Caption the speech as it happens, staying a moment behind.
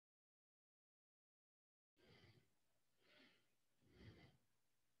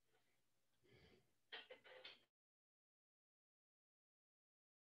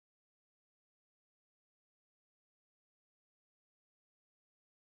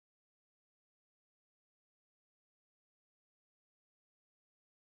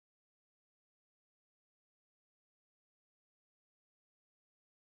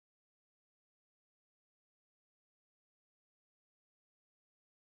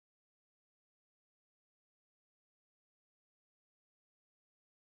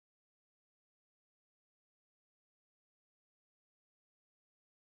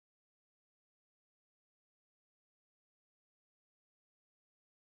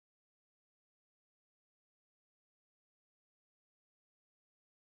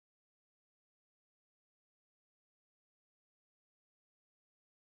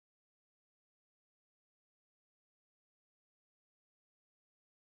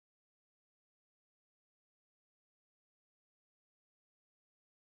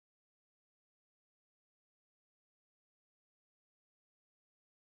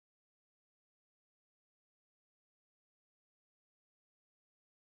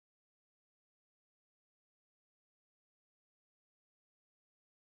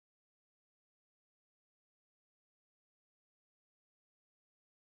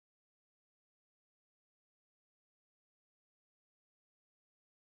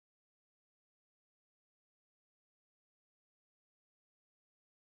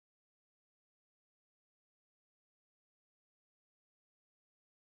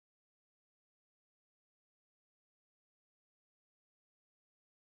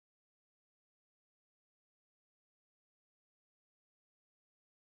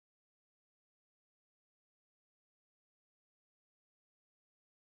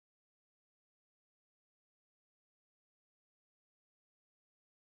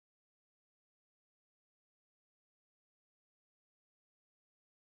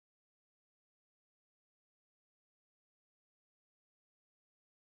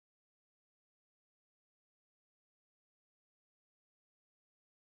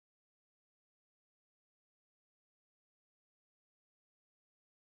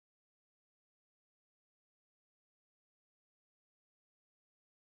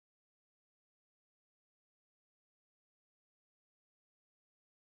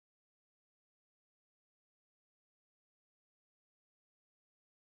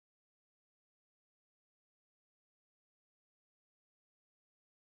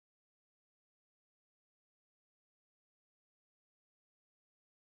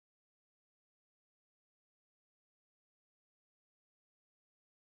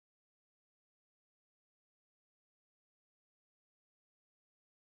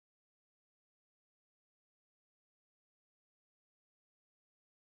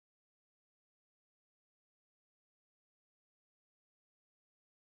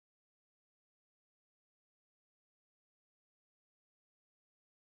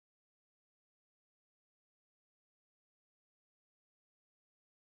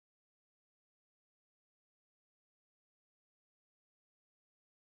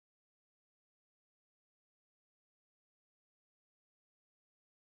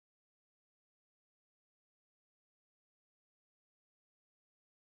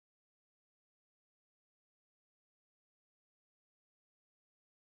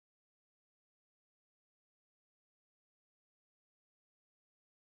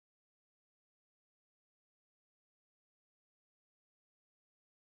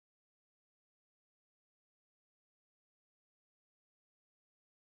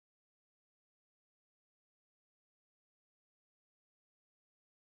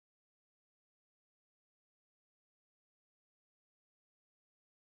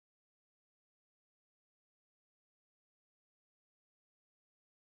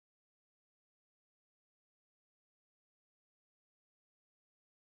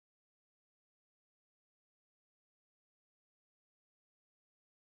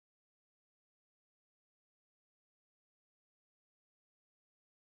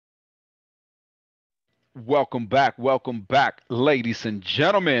Welcome back, ladies and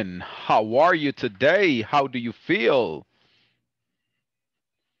gentlemen. How are you today? How do you feel?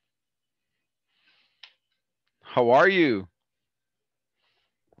 How are you?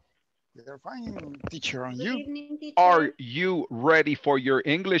 They're fine, teacher, and Good you? evening, teacher. Are you ready for your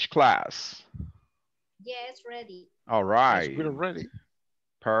English class? Yes, ready. All Yes, right, we're ready.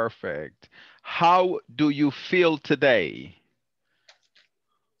 perfect. How do you feel today?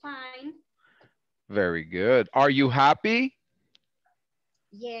 Fine. Very good. Are you happy?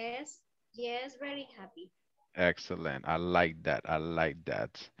 Yes, yes, very happy. Excellent. I like that. I like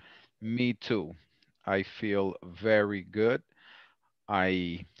that. Me too. I feel very good.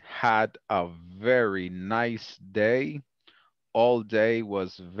 I had a very nice day. All day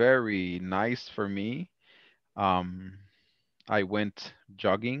was very nice for me. Um, I went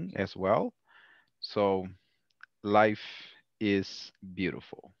jogging as well. So life is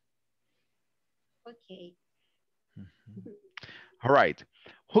beautiful. Okay. All right.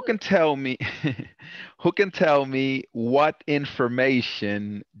 Who Good. can tell me who can tell me what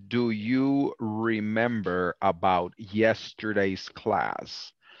information do you remember about yesterday's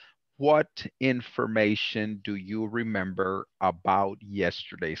class? What information do you remember about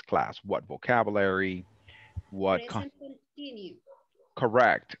yesterday's class? What vocabulary? What co- Present continue.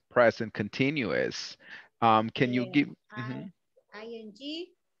 correct? Present continuous. Can you give? I, Mhm.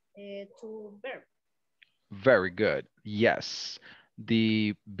 ing to verb. Very good. Yes.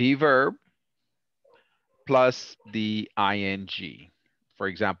 The be verb plus the ing. For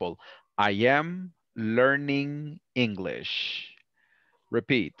example, I am learning English.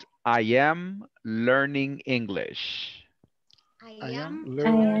 Repeat. I am learning English. I I am am I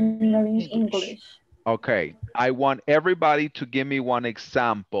learning am learning learning English. English. English. Okay. I want everybody to give me one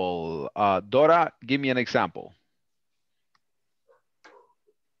example. Dora, give me an example.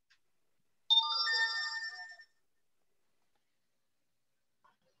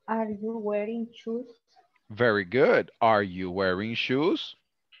 Are you wearing shoes? Very good. Are you wearing shoes?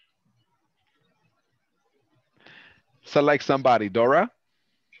 Select somebody. Dora?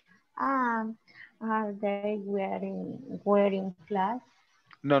 Um, are they wearing class?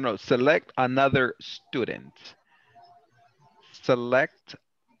 No, no. Select another student. Select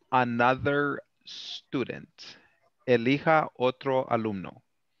another student. Elija otro alumno.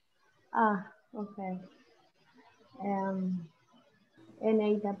 Ah, okay. Um,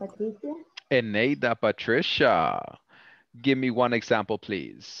 Eneida Patricia. Eneida Patricia. Give me one example,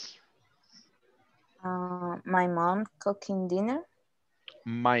 please. My mom cooking dinner.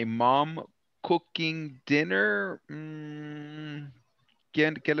 My mom cooking dinner.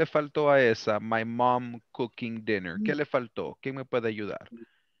 ¿Qué le faltó a esa? My mom cooking dinner. ¿Qué le faltó? ¿Quién me puede ayudar?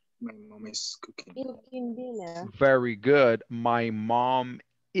 My mom is cooking. Cooking dinner. Very good. My mom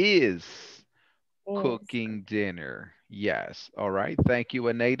is Is cooking dinner. Yes. All right. Thank you,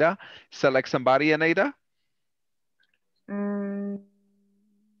 Aneda. Select somebody, Aneda. Mm,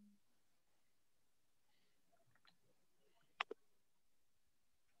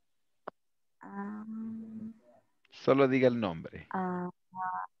 um, Solo diga el nombre. uh,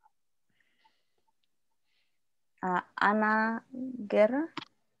 Ana Guerra.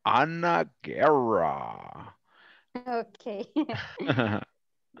 Ana Guerra. Okay.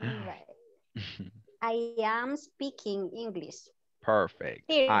 Right. I am speaking English. Perfect.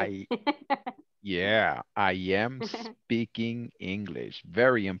 Clearly. Yeah, I am speaking English.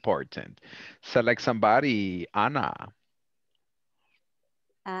 Very important. Select somebody, Ana.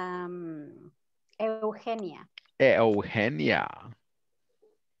 Eugenia. Eugenia.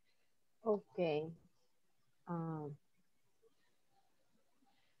 okay. Um,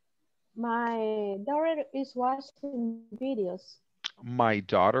 my daughter is watching videos. My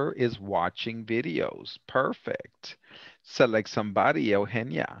daughter is watching videos. Perfect. Select somebody,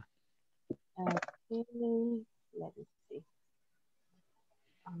 Eugenia. Okay, let me see.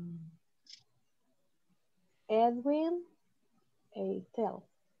 Um, Edwin, a tell.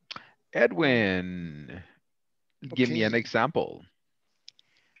 Edwin. Give me an Okay. example.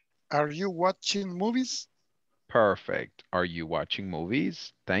 Are you watching movies? Perfect. Are you watching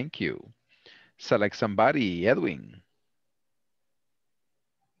movies? Thank you. Select somebody, Edwin.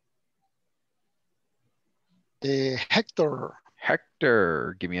 Hector.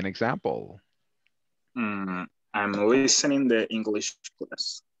 Hector. Give me an example. I'm listening the English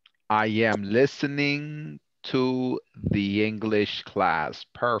class. I am listening to the English class.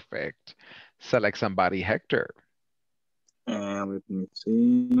 Perfect. Select somebody, Hector. And let me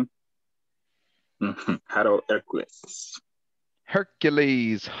see. Harold Hercules.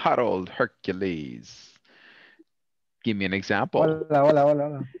 Hercules, Harold Hercules. Give me an example. Hola, hola, hola,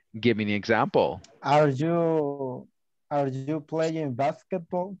 hola. Give me an example. Are you playing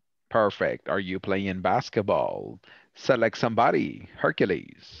basketball? Perfect. Are you playing basketball? Select somebody.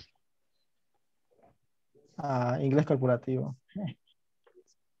 Hercules. Inglés corporativo.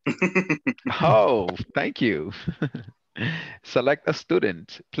 Oh, thank you. Select a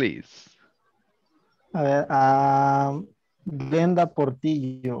student, please. A ver, Glenda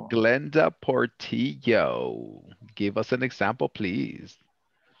Portillo. Glenda Portillo. Give us an example, please.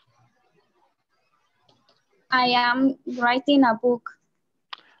 I am writing a book.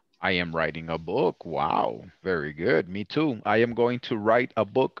 I am writing a book. Wow, very good. Me too. I am going to write a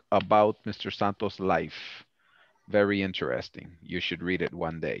book about Mr. Santos' life. Very interesting. You should read it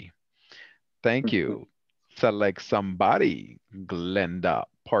one day. Thank you. Select somebody. Glenda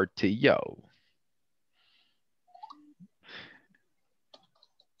Portillo.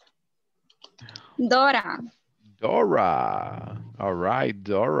 Dora. Dora. All right,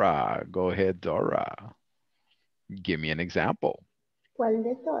 Dora. Go ahead, Dora. Give me an example. ¿Cuál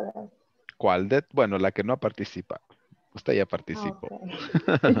de todas? ¿Cuál de? Bueno, la que no participa. Usted ya participó.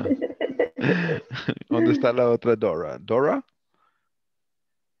 Okay. ¿Dónde está la otra Dora? ¿Dora?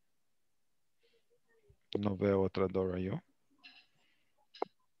 No veo otra Dora yo.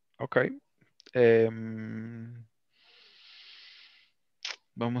 Ok.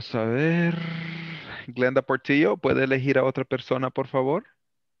 Vamos a ver. Glenda Portillo, ¿puede elegir a otra persona, por favor?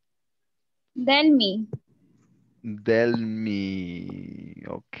 Delmi. Delmi.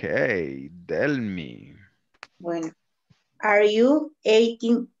 Ok, Delmi. Bueno, are you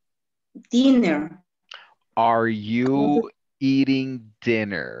eating dinner? Are you eating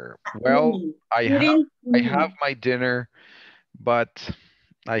dinner? Well, I Eating have my dinner, but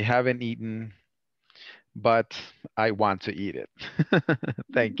I haven't eaten, but I want to eat it.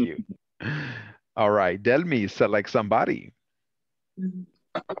 Thank you. All right, Delmi, select somebody.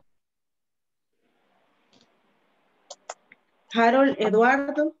 Harold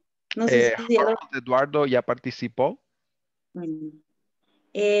Eduardo. No sé si Harold Eduardo ya participó. Bueno.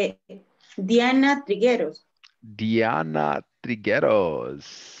 Diana Trigueros. Diana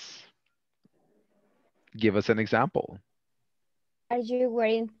Trigueros. Give us an example. Are you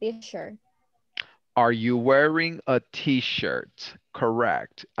wearing t-shirt? Are you wearing a t-shirt?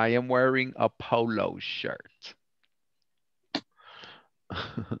 Correct. I am wearing a polo shirt.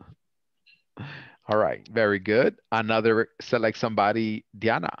 All right, very good. Another, select somebody,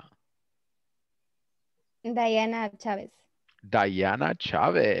 Diana. Diana Chavez. Diana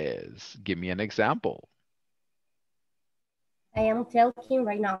Chavez. Give me an example. I am talking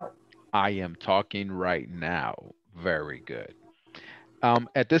right now. I am talking right now. Very good.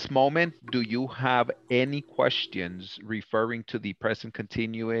 At this moment, do you have any questions referring to the present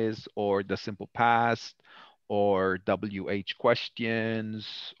continuous or the simple past or WH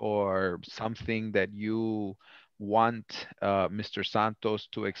questions or something that you want Mr. Santos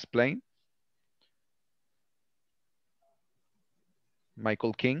to explain?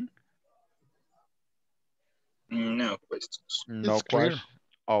 Michael King? No questions. No It's clear. question.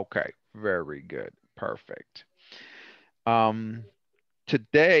 Okay, very good. Perfect.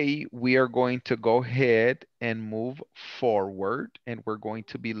 Today, we are going to go ahead and move forward, and we're going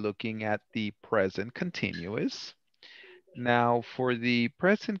to be looking at the present continuous. Now, for the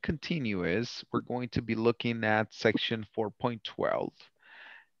present continuous, we're going to be looking at section 4.12.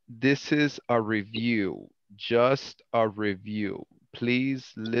 This is a review, just a review.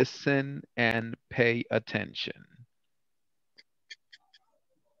 Please listen and pay attention.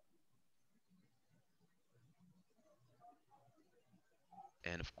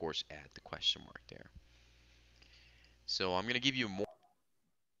 And of course, add the question mark there. So I'm going to give you more.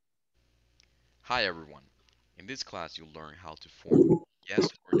 Hi, everyone. In this class, you'll learn how to form yes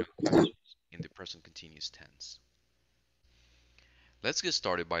or no questions in the present continuous tense. Let's get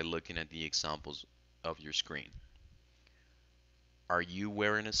started by looking at the examples of your screen. Are you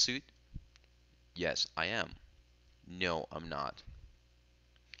wearing a suit? Yes, I am. No, I'm not.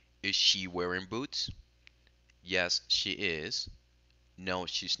 Is she wearing boots? Yes, she is. No,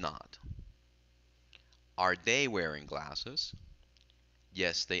 she's not. Are they wearing glasses?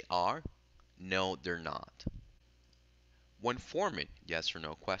 Yes, they are. No, they're not. When forming yes or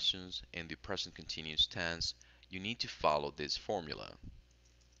no questions in the present continuous tense, you need to follow this formula.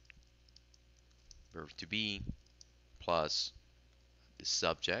 Verb to be plus the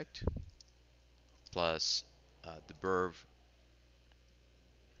subject plus the verb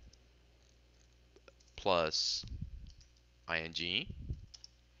plus ing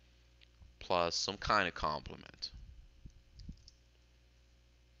plus some kind of complement.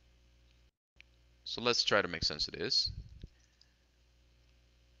 So let's try to make sense of this.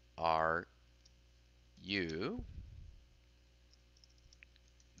 Are you,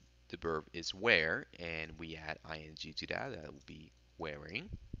 the verb is wear, and we add ing to that. That will be wearing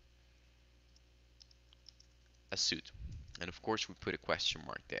a suit. And of course, we put a question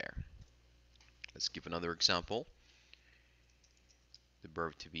mark there. Let's give another example. The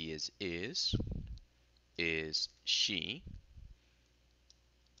verb to be is she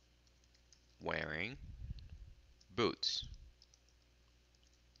wearing boots?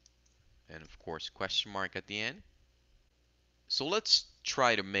 And of course, question mark at the end. So let's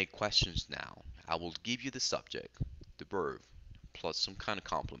try to make questions now. I will give you the subject, the verb, plus some kind of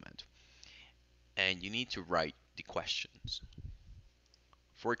complement. And you need to write the questions.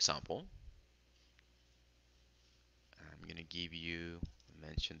 For example, I'm going to give you,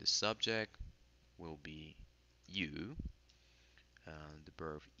 mention the subject will be you, the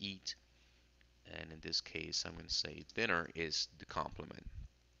verb eat, and in this case, I'm going to say dinner is the complement.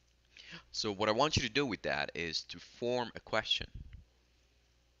 So what I want you to do with that is to form a question.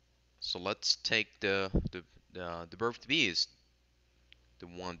 So let's take the verb to be is the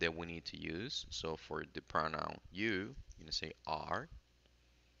one that we need to use. So for the pronoun you, you're going to say are.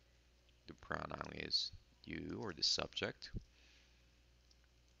 The pronoun is you or the subject.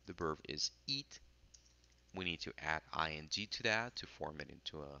 The verb is eat. We need to add ing to that to form it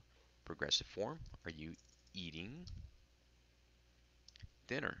into a progressive form. Are you eating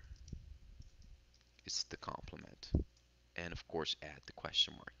dinner? It's the complement. And of course, add the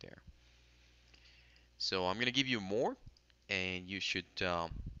question mark there. So I'm going to give you more, and you should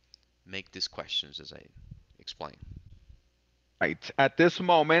make these questions as I explain. Right. At this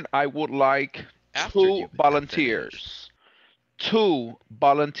moment, I would like After two you have finished. volunteers. Two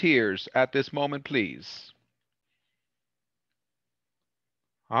volunteers at this moment, please.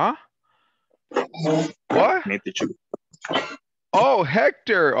 Huh? What? Me, teacher. Oh,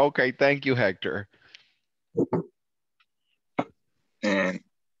 Hector. Okay, thank you, Hector.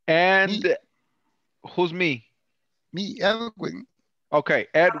 And Me. who's me? Me, Edwin. Okay,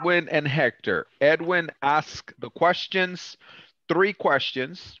 Edwin and Hector. Edwin ask the questions, 3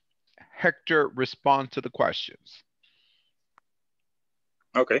 questions. Hector respond to the questions.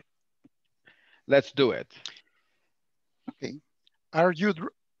 Okay. Let's do it. Okay. Are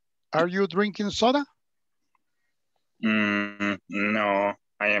you drinking soda? No,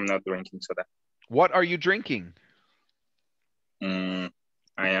 I am not drinking soda. What are you drinking? I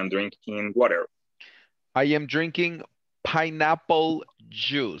am drinking water. I am drinking pineapple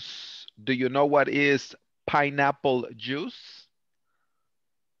juice. Do you know what is pineapple juice?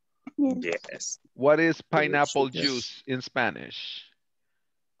 Yes. What is pineapple Yes. juice in Spanish?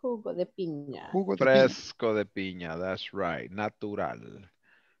 Jugo de piña. Jugo de piña. Fresco de piña. That's right. Natural.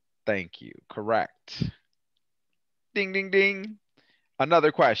 Thank you. Correct. Ding, ding, ding.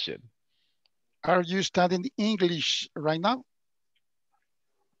 Another question. Are you studying English right now?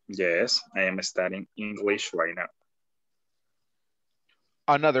 Yes, I am studying English right now.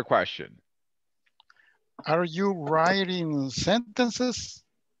 Another question. Are you writing sentences?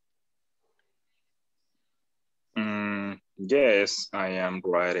 Yes, I am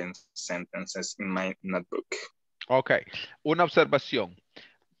writing sentences in my notebook. Ok. Una observación.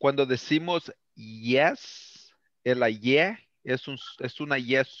 Cuando decimos yes, el ye es una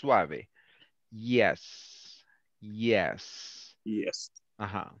yes suave. Yes. Yes. Yes.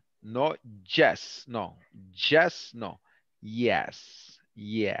 Ajá. No yes, no. Yes, no. Yes.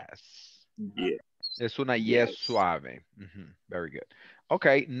 Yes. Yes. Es una yes suave. Very good.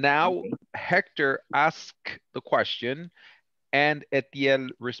 Okay, now Hector asked the question and Etiel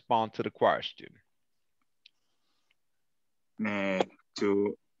respond to the question.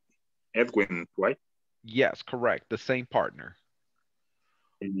 To Edwin, right? Yes, correct. The same partner.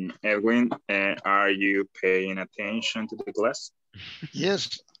 Edwin, are you paying attention to the class?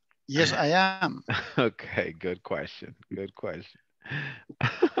 Yes. Yes, I am. Okay, good question. Good question.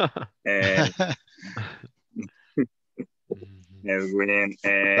 Edwin,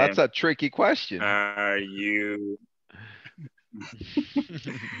 that's a tricky question. Are you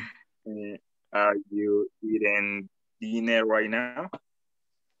eating dinner right now?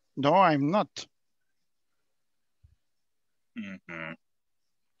 No, I'm not.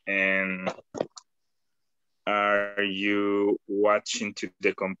 And are you watching to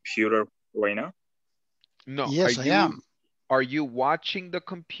the computer right now? No. Yes, I am. Are you watching the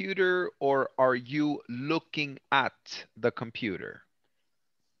computer or are you looking at the computer?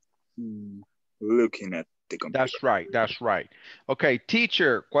 Looking at the computer. That's right, that's right. Okay,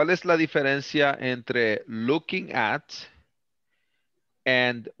 teacher, ¿cuál es la diferencia entre looking at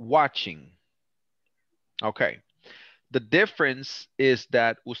and watching? Okay. The difference is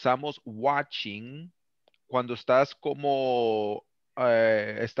that usamos watching cuando estás como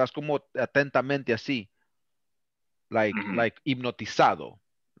atentamente así, like hipnotizado,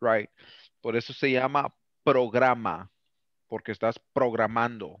 right? Por eso se llama programa, porque estás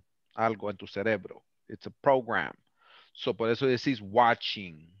programando algo en tu cerebro. It's a program. So por eso decís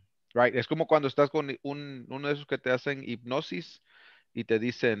watching, right? Es como cuando estás con uno de esos que te hacen hipnosis y te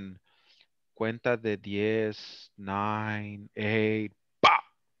dicen cuenta de 10, 9, 8, ¡pa!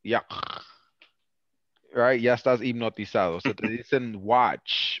 Ya. Right, ya estás hipnotizado. Se te dicen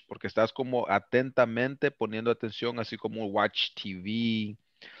watch, porque estás como atentamente poniendo atención, así como watch TV,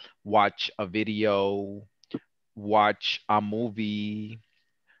 watch a video, watch a movie,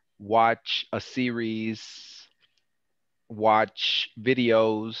 watch a series, watch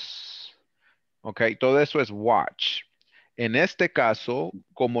videos. Ok, todo eso es watch. En este caso,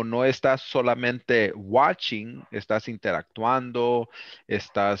 como no estás solamente watching, estás interactuando,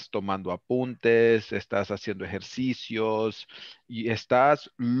 estás tomando apuntes, estás haciendo ejercicios y estás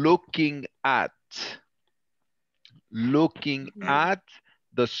looking at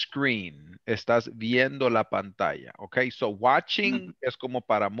the screen. Estás viendo la pantalla, ¿ok? So watching es como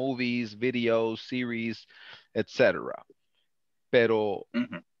para movies, videos, series, etc. Pero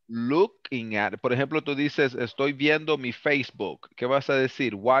looking at, por ejemplo, tú dices, estoy viendo mi Facebook. ¿Qué vas a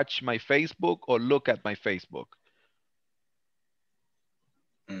decir? Watch my Facebook o look at my Facebook.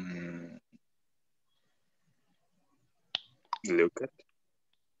 Look at.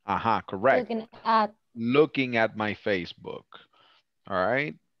 Ajá, correct. Looking at my Facebook. All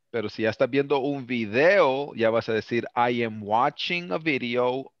right. Pero si ya estás viendo un video, ya vas a decir, I am watching a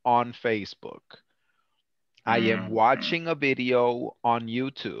video on Facebook. I am watching a video on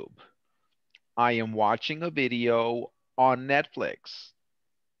YouTube. I am watching a video on Netflix.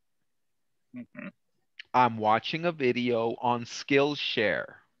 I'm watching a video on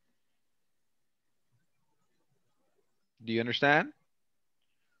Skillshare. Do you understand?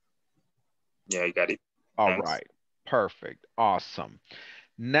 Yeah, I got it. All right. Perfect. Awesome.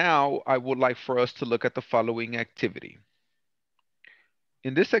 Now, I would like for us to look at the following activity.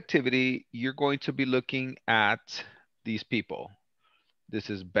 In this activity, you're going to be looking at these people.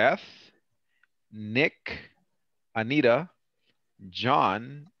 This is Beth, Nick, Anita,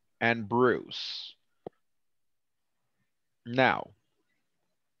 John, and Bruce. Now,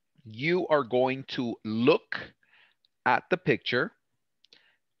 you are going to look at the picture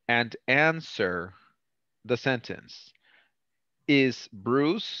and answer the sentence. Is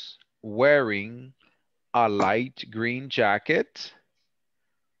Bruce wearing a light green jacket?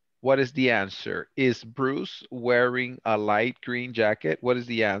 What is the answer? Is Bruce wearing a light green jacket? What is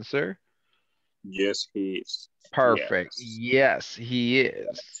the answer? Yes, he is. Perfect. Yes, he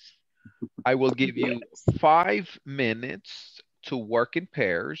is. I will give you 5 minutes to work in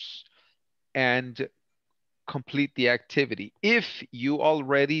pairs and complete the activity. If you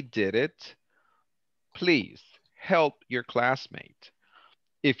already did it, please help your classmate.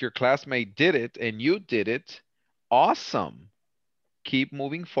 If your classmate did it and you did it, awesome. Keep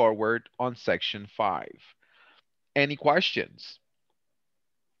moving forward on section 5. Any questions?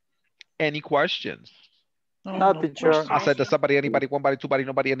 Any questions? No, teacher. I said, does somebody, anybody, one body, two body,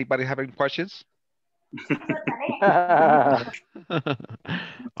 nobody, anybody have any questions?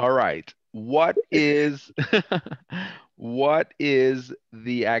 All right. What is what is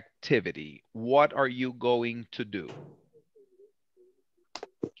the activity? What are you going to do?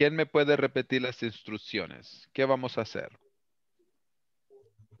 ¿Quién me puede repetir las instrucciones? ¿Qué vamos a hacer?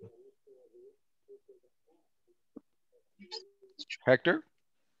 Hector?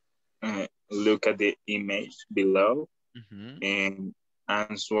 Look at the image below and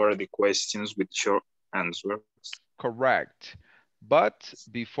answer the questions with short answers. Correct. But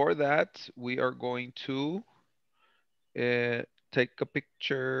before that, we are going to take a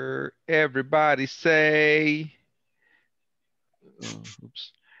picture. Everybody say,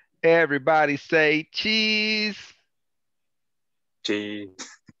 oops. Everybody say cheese. Cheese.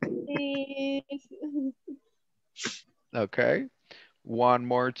 Okay. One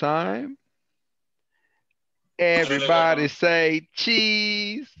more time. Everybody say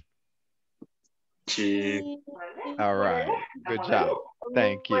cheese. Cheese. All right. Good job.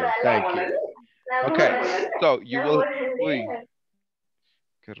 Thank you. Thank you. Okay. So you will. Uy,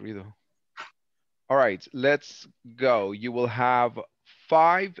 qué ruido. All right. Let's go. You will have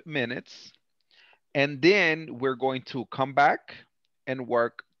 5 minutes. And then we're going to come back and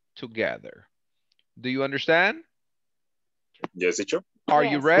work together. Do you understand? Yes, teacher. Are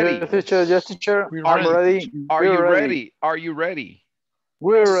you ready? Yes, teacher. Yes, teacher. Are I'm you ready. Are you We're ready? Are you ready?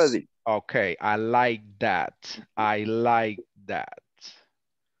 We're ready. Okay, I like that. I like that.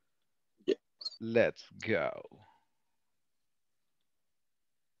 Yeah. Let's go.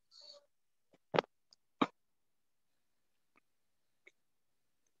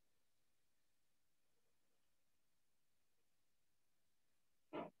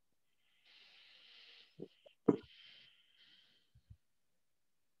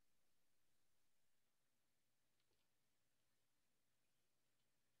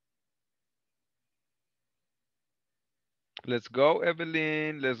 Let's go,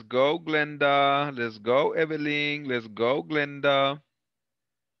 Evelyn. Let's go, Glenda. Let's go, Evelyn. Let's go, Glenda.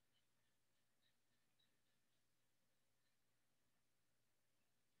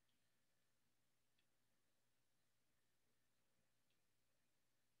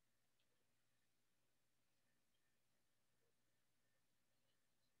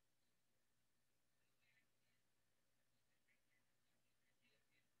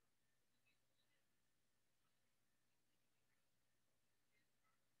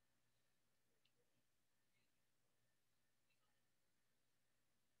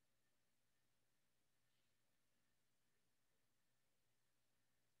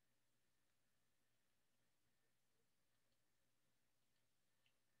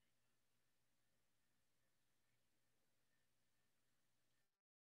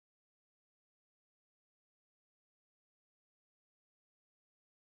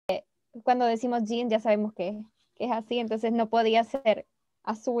 Cuando decimos jean ya sabemos que es así, entonces no podía ser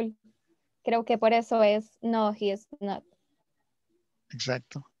azul. Creo que por eso es no, he is not.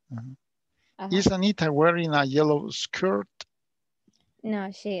 Exacto. Ajá. Is Anita wearing a yellow skirt? No,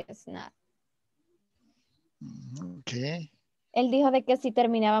 she is not. Okay. Él dijo de que si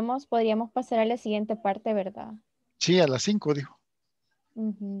terminábamos podríamos pasar a la siguiente parte, ¿verdad? Sí, a las 5 dijo.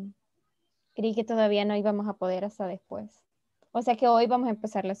 Creí que todavía no íbamos a poder hasta después. O sea que hoy vamos a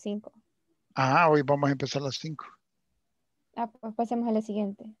empezar las 5. Ah, hoy vamos a empezar a las 5. Ah, pues pasemos a la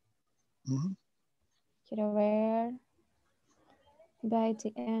siguiente. Quiero ver. By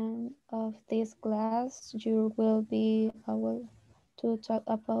the end of this class, you will be able to talk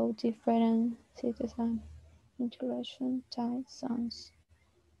about different cities and interaction time zones.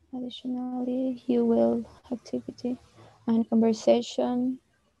 Additionally, you will activity and conversation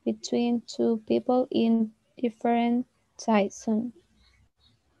between two people in different time zones.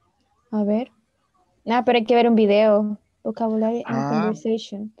 A ver. Ah, pero hay que ver un video. Vocabulary and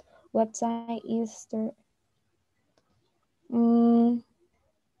conversation. What time is there?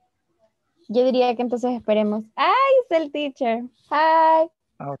 Yo diría que entonces esperemos. ¡Ay, es el teacher! ¡Hi!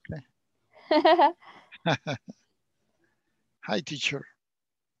 Okay. Hi, teacher.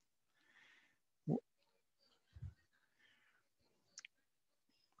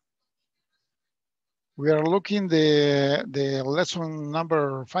 We are looking the lesson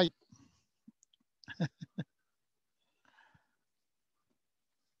number 5.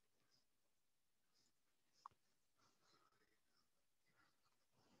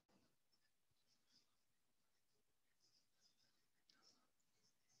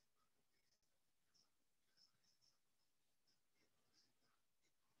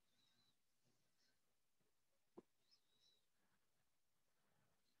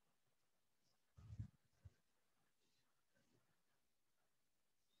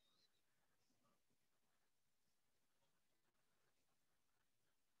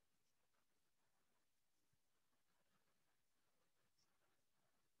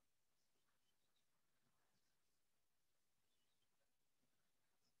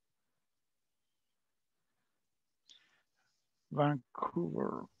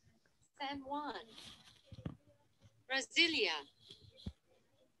 Vancouver. San Juan, Brasilia,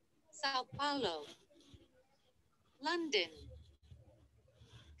 Sao Paulo, London,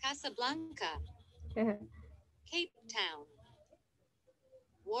 Casablanca, Cape Town,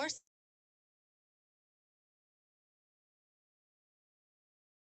 Warsaw.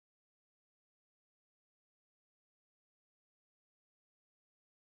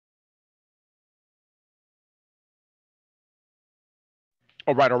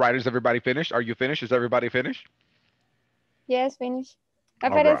 All right. Is everybody finished? Are you finished? Is everybody finished? Yes, finish.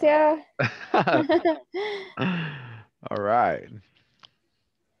 All right. Apareció. All right.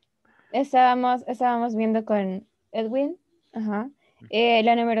 Estábamos viendo con Edwin. Ajá.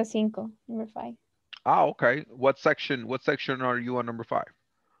 La número 5. Number 5. Ah, okay. What section are you on number 5?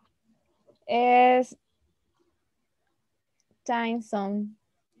 Es time zone.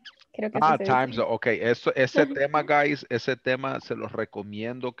 Creo que así se Time dice. zone. Okay. Ese tema, guys, ese tema se los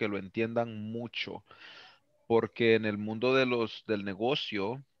recomiendo que lo entiendan mucho. Porque en el mundo del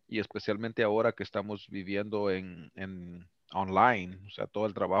negocio, y especialmente ahora que estamos viviendo en online, o sea, todo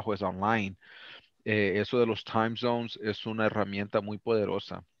el trabajo es online. Eso de los time zones es una herramienta muy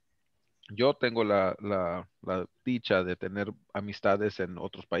poderosa. Yo tengo la dicha de tener amistades en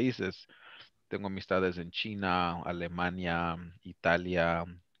otros países. Tengo amistades en China, Alemania, Italia,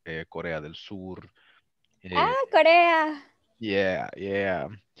 Corea del Sur. Ah, eh, Corea. yeah, yeah.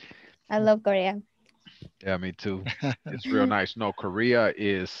 I love Korea. Yeah, me too. It's real nice. No, Korea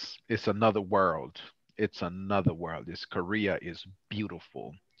is it's another world. It's another world. This Korea is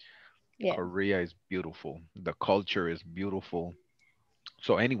beautiful. Yeah. Korea is beautiful. The culture is beautiful.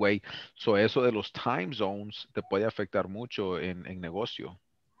 So anyway, so eso de los time zones te puede afectar mucho en negocio,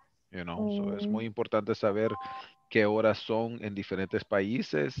 you know. So es muy importante saber qué horas son en diferentes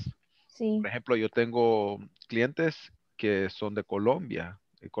países. Sí. Por ejemplo, yo tengo clientes que son de Colombia.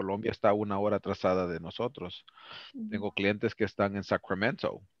 Y Colombia está una hora atrasada de nosotros. Tengo clientes que están en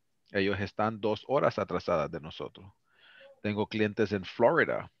Sacramento. Ellos están 2 horas atrasadas de nosotros. Tengo clientes en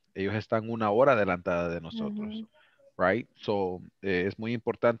Florida. Ellos están una hora adelantada de nosotros. Right? So, es muy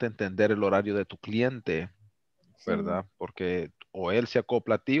importante entender el horario de tu cliente, ¿verdad? Porque o él se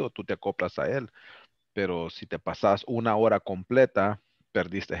acopla a ti o tú te acoplas a él. Pero si te pasas una hora completa,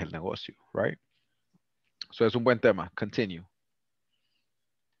 perdiste el negocio, right? So, es un buen tema. Continue.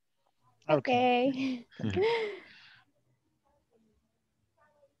 Okay.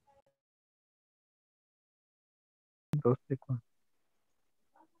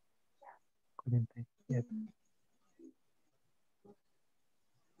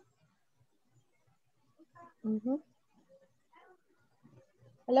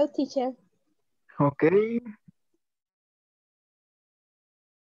 Hello, teacher. Okay.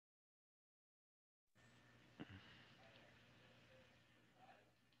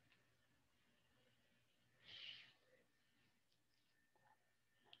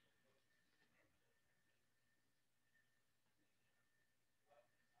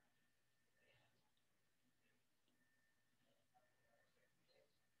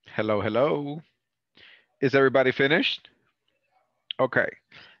 Hello, hello. Is everybody finished? Okay,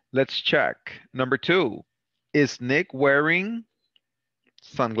 let's check. Number 2, is Nick wearing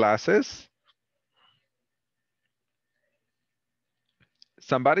sunglasses?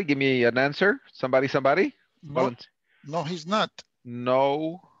 Somebody give me an answer. Somebody? No, no, he's not.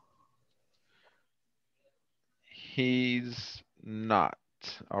 No, he's not.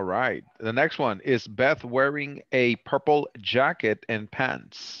 All right. The next one, is Beth wearing a purple jacket and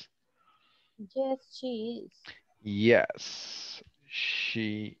pants? Yes, she is. Yes,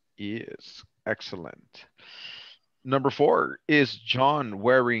 she is. Excellent. Number 4, is John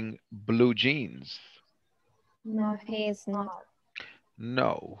wearing blue jeans? No, he is not.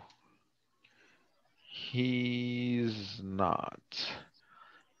 No, he's not.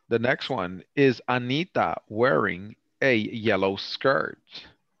 The next one, is Anita wearing a yellow skirt?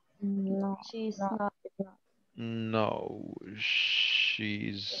 No, she's not. No,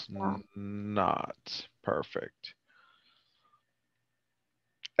 she's not. Perfect.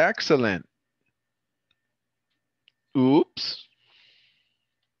 Excellent. Oops.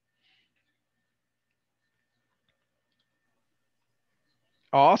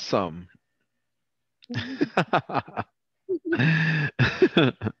 Awesome.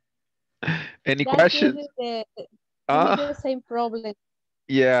 Any questions? The same problem.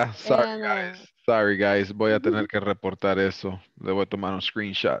 Yeah, sorry And, guys. Sorry guys. Voy a tener que reportar eso. Le voy a tomar un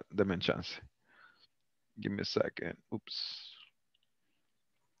screenshot. Deme chance. Give me a second. Oops.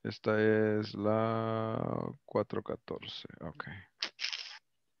 Esta es la 414. Ok.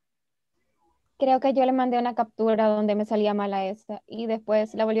 Creo que yo le mandé una captura donde me salía mala esa y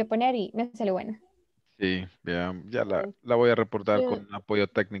después la volví a poner y me salió buena. Sí, ya la voy a reportar Yeah. con apoyo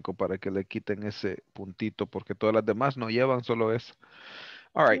técnico para que le quiten ese puntito porque todas las demás no llevan solo eso.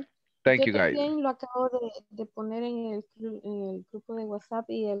 All right. Thank Yo you guys. también lo acabo de poner en el grupo de WhatsApp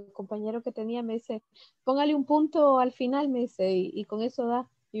y el compañero que tenía me dice, póngale un punto al final, me dice, y con eso da.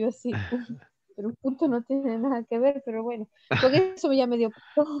 Y yo así, pero un punto no tiene nada que ver, pero bueno, con eso ya me dio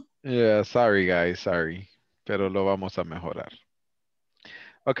punto. Yeah, sorry guys, sorry. Pero lo vamos a mejorar.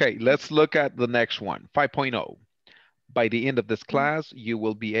 Okay, let's look at the next one, 5.0. By the end of this class, you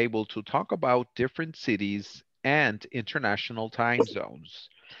will be able to talk about different cities and international time zones.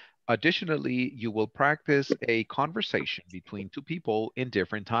 Additionally, you will practice a conversation between two people in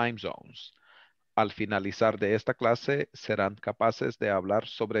different time zones. Al finalizar de esta clase, serán capaces de hablar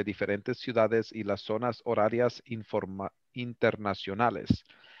sobre diferentes ciudades y las zonas horarias internacionales.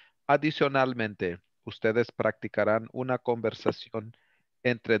 Adicionalmente, ustedes practicarán una conversación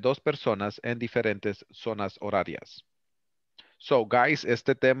entre dos personas en diferentes zonas horarias. So, guys,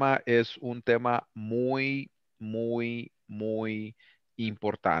 este tema es un tema muy, muy, muy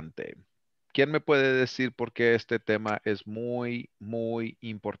importante. ¿Quién me puede decir por qué este tema es muy, muy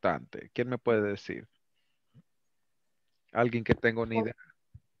importante? ¿Quién me puede decir? ¿Alguien que tenga una idea?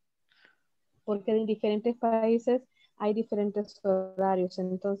 Porque en diferentes países hay diferentes horarios,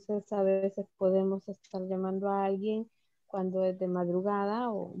 entonces a veces podemos estar llamando a alguien cuando es de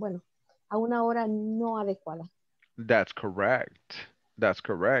madrugada o, bueno, a una hora no adecuada. That's correct. That's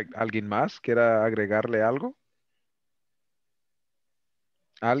correct. ¿Alguien más quiera agregarle algo?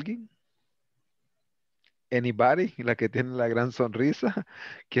 ¿Alguien? Anybody? La que tiene la gran sonrisa.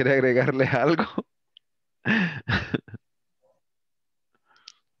 ¿Quiere agregarle algo?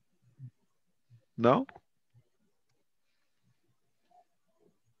 ¿No?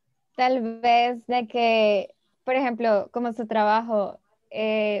 Tal vez de que, por ejemplo, como su trabajo,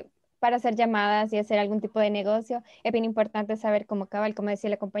 para hacer llamadas y hacer algún tipo de negocio, es bien importante saber cómo cabal, como decía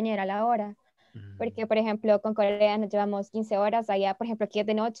la compañera, la hora. Porque, por ejemplo, con Corea nos llevamos 15 horas, allá, por ejemplo, aquí es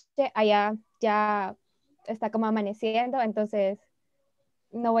de noche, allá ya está como amaneciendo, entonces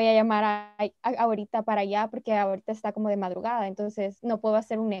no voy a llamar ahorita para allá porque ahorita está como de madrugada, entonces no puedo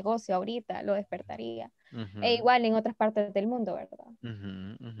hacer un negocio ahorita, lo despertaría. E igual en otras partes del mundo, ¿verdad?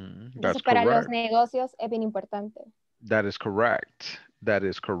 That's Entonces para los correct. negocios es bien importante. That is correct. That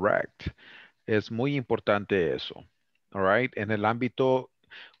is correct. Es muy importante eso. All right. En el ámbito,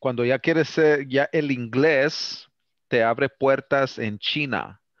 cuando ya quieres ser, ya el inglés te abre puertas en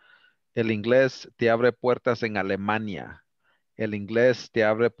China. El inglés te abre puertas en Alemania. El inglés te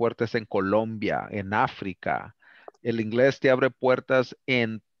abre puertas en Colombia, en África. El inglés te abre puertas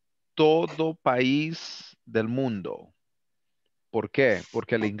en todo país del mundo. ¿Por qué?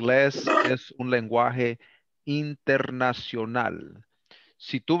 Porque el inglés es un lenguaje internacional.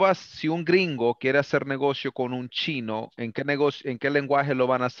 Si un gringo quiere hacer negocio con un chino, en qué lenguaje lo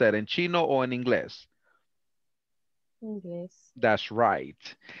van a hacer? ¿En chino o en inglés? Inglés. That's right.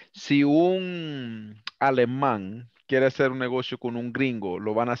 Si un alemán quiere hacer un negocio con un gringo,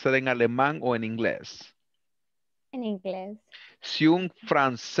 ¿lo van a hacer en alemán o en inglés? En inglés. Si un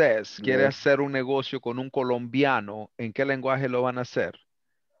francés quiere Inglés. hacer un negocio con un colombiano, ¿en qué lenguaje lo van a hacer?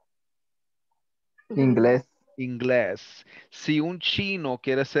 Inglés. Inglés. Si un chino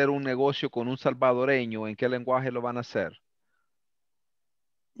quiere hacer un negocio con un salvadoreño, ¿en qué lenguaje lo van a hacer?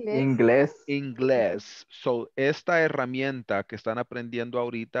 Inglés. Inglés. So, esta herramienta que están aprendiendo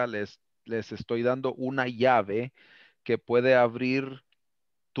ahorita, les estoy dando una llave que puede abrir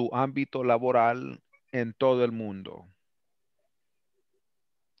tu ámbito laboral en todo el mundo.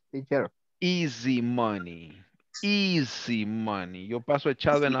 Teacher. Easy money. Easy money. Yo paso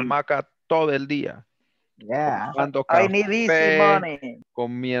echado en la hamaca todo el día. Yeah. Tomando I need easy café, money.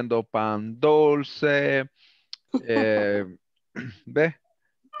 comiendo pan dulce. ¿Ve?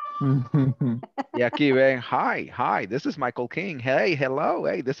 Y aquí ven, hi, this is Michael King. Hey, hello,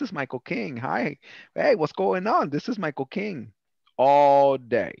 hey, this is Michael King. Hi, hey, what's going on? This is Michael King. All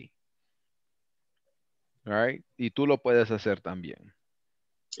day. All right? Y tú lo puedes hacer también.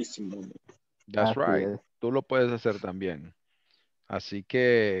 That's Así right. es. Tú lo puedes hacer también. Así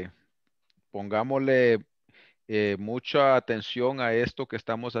que pongámosle mucha atención a esto que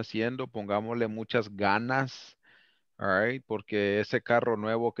estamos haciendo. Pongámosle muchas ganas. All right, porque ese carro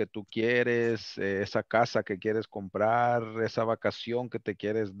nuevo que tú quieres, esa casa que quieres comprar, esa vacación que te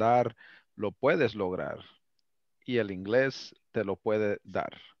quieres dar, lo puedes lograr. Y el inglés te lo puede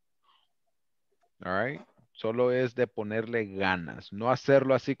dar. All right. Solo es de ponerle ganas, no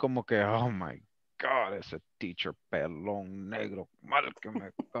hacerlo así como que, oh my God, ese teacher pelón negro, mal que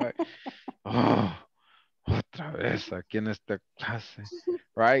me cae. Oh, otra vez aquí en esta clase.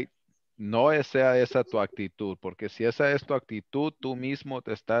 Right. No sea esa tu actitud, porque si esa es tu actitud, tú mismo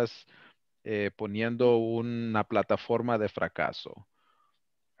te estás poniendo una plataforma de fracaso.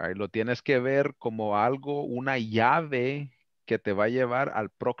 Right, lo tienes que ver como algo, una llave que te va a llevar al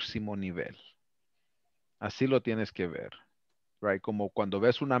próximo nivel. Así lo tienes que ver. Right, como cuando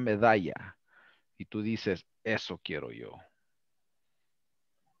ves una medalla y tú dices, eso quiero yo.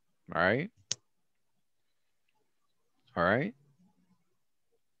 All right. All right.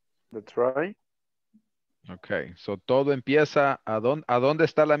 That's right. Ok, so todo empieza, ¿a dónde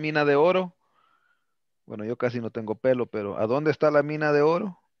está la mina de oro? Bueno, yo casi no tengo pelo, pero ¿a dónde está la mina de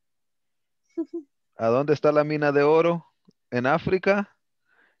oro? ¿A dónde está la mina de oro? ¿En África?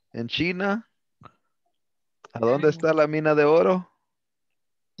 ¿En China? ¿A dónde está la mina de oro?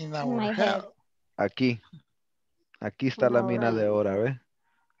 In In our my head. head. Aquí. Aquí está In la our mina de brain. oro, ¿ves?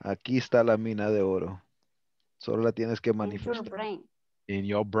 Aquí está la mina de oro. Solo la tienes que In your manifestar. brain. In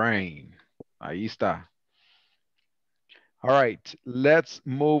your brain. Ahí está. All right, let's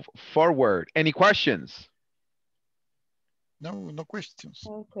move forward. Any questions? No questions.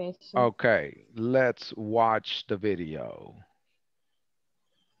 No question. Okay, let's watch the video.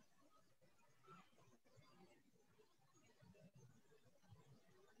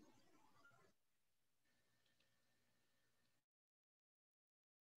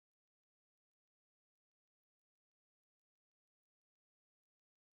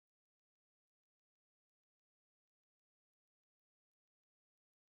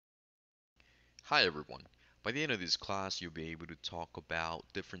 Hi everyone. By the end of this class, you'll be able to talk about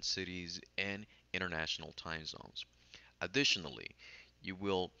different cities and international time zones. Additionally, you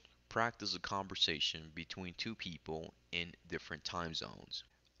will practice a conversation between two people in different time zones.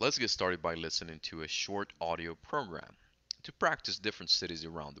 Let's get started by listening to a short audio program to practice different cities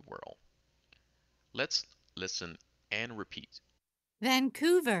around the world. Let's listen and repeat.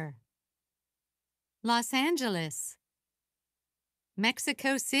 Vancouver, Los Angeles,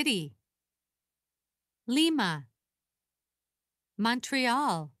 Mexico City, Lima,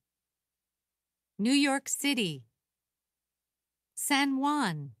 Montreal, New York City, San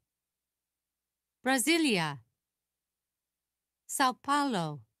Juan, Brasilia, Sao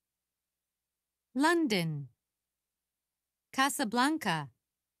Paulo, London, Casablanca,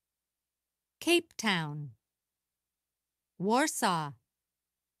 Cape Town, Warsaw,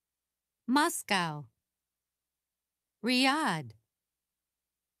 Moscow, Riyadh,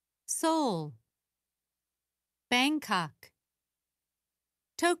 Seoul, Bangkok,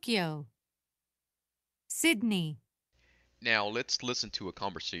 Tokyo, Sydney. Now let's listen to a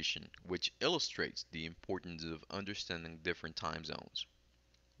conversation which illustrates the importance of understanding different time zones.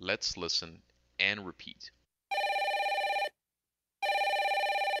 Let's listen and repeat.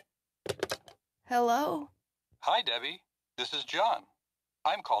 Hello? Hi, Debbie. This is John.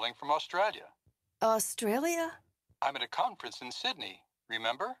 I'm calling from Australia. Australia? I'm at a conference in Sydney,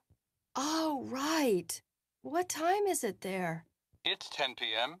 remember? Oh, right. What time is it there? It's 10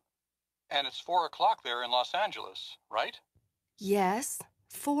 p.m. and it's 4 o'clock there in Los Angeles, right? Yes,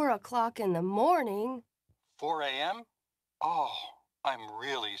 4 o'clock in the morning. 4 a.m.? Oh, I'm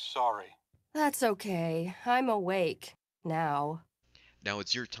really sorry. That's okay. I'm awake now. Now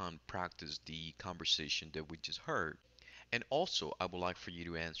it's your time to practice the conversation that we just heard. And also, I would like for you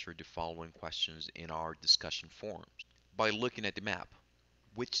to answer the following questions in our discussion forums. By looking at the map,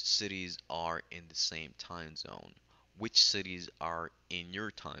 which cities are in the same time zone? Which cities are in your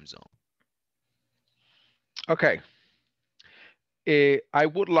time zone? Okay. I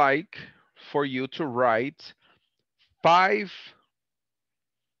would like for you to write 5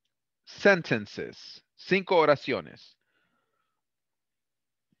 sentences, 5 oraciones.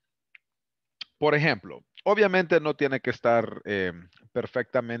 Por ejemplo, obviamente no tiene que estar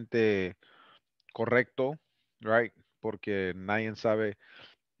perfectamente correcto, right? Porque nadie sabe,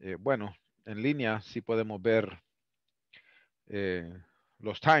 bueno, en línea sí podemos ver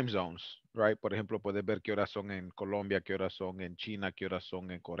los time zones, right? Por ejemplo, puedes ver qué horas son en Colombia, qué horas son en China, qué horas son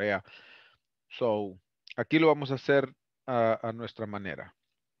en Corea. So, aquí lo vamos a hacer a nuestra manera.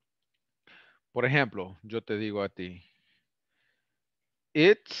 Por ejemplo, yo te digo a ti,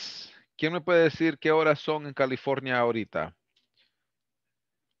 ¿quién me puede decir qué horas son en California ahorita?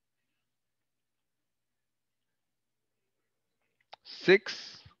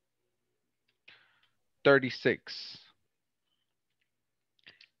 6:36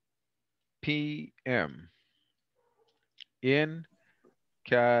 p.m. in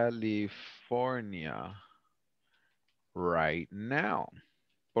California right now.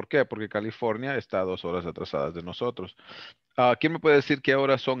 ¿Por qué? Porque California está 2 horas atrasadas de nosotros. ¿Quién me puede decir qué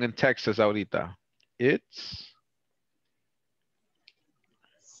horas son en Texas ahorita? It's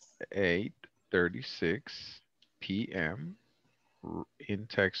 8:36 p.m. in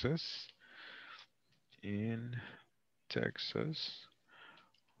Texas. In Texas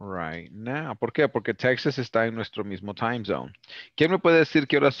right now. ¿Por qué? Porque Texas está en nuestro mismo time zone. ¿Quién me puede decir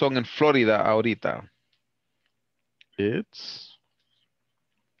qué horas son en Florida ahorita? It's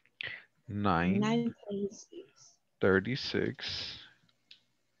 9:36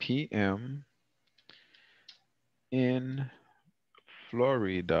 p.m. in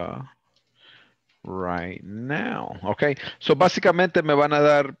Florida right now. Ok, so básicamente me van a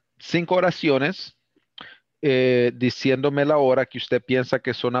dar 5 oraciones diciéndome la hora que usted piensa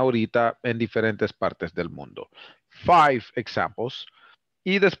que son ahorita en diferentes partes del mundo. 5 examples.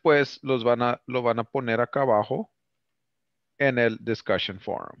 Y después lo van a poner acá abajo en el discussion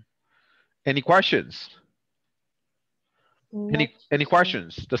forum. Any questions? Any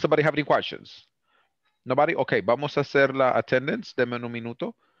questions? Does somebody have any questions? Nobody? Ok, vamos a hacer la attendance. Deme un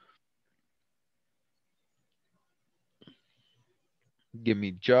minuto. Give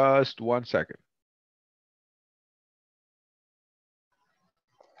me just 1 second.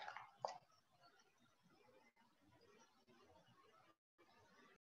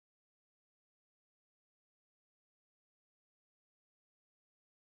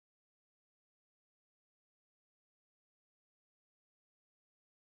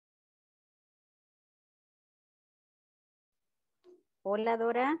 Hola,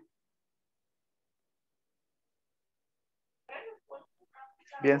 Dora.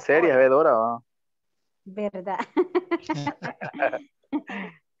 Bien seria, ve Dora, ¿va? ¿Verdad?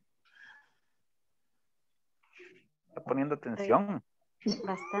 Está poniendo atención.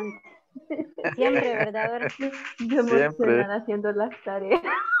 Bastante. Siempre, ¿verdad, Dora? Yo Siempre. emocionada haciendo las tareas.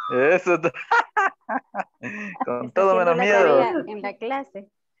 Eso. Con Está todo haciendo menos la miedo. tarea en la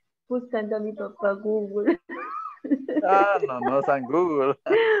clase. Buscando a mi papá Google. Ah, no, San Google.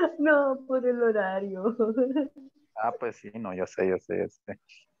 No, por el horario. Ah, pues sí, no, yo sé.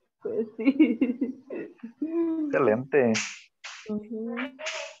 Pues sí. Excelente.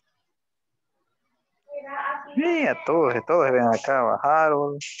 Sí, a todos se ven acá,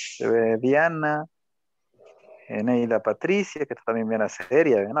 bajaron, se ve Diana, Neila Patricia, que también viene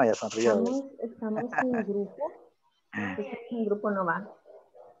seria, ¿no? Ya sonrió. Estamos en grupo. Estamos en grupo nomás.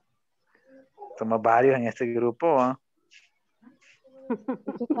 Somos varios en este grupo, ¿ah? Es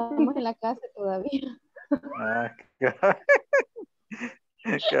que estamos en la casa todavía. Ah,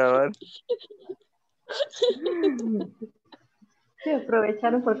 cabal. Sí,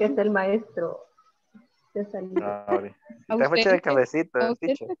 aprovecharon porque es el maestro. Ya salió. Te voy a echar el cafecito,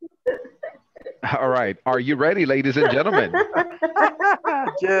 teacher. All right. Are you ready, ladies and gentlemen?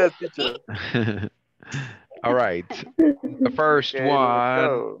 Yes, teacher. All right. The first Okay, let's one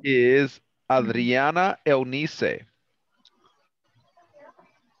go. is Adriana Eunice.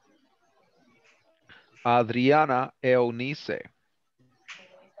 Adriana Eunice.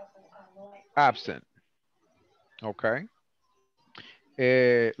 Absent. Okay.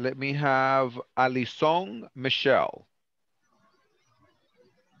 Let me have Alison Michelle.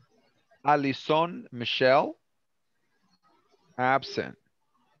 Alison Michelle. Absent.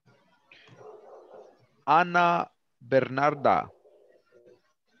 Ana Bernarda.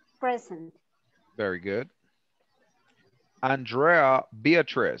 Present. Very good. Andrea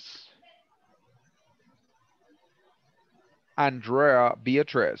Beatrice. Andrea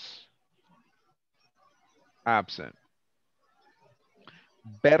Beatrice. Absent.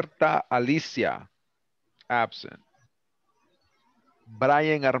 Berta Alicia. Absent.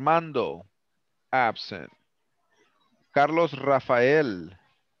 Brian Armando. Absent. Carlos Rafael.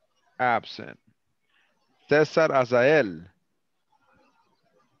 Absent. César Azael.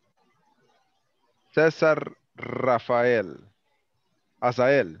 César Rafael.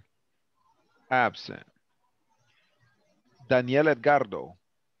 Azael. Absent. Daniel Edgardo.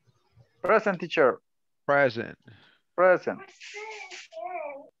 Present, teacher. Present. Present.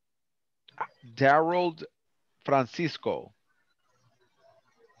 Daryl Francisco.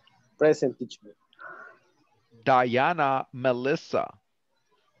 Present, teacher. Diana Melissa.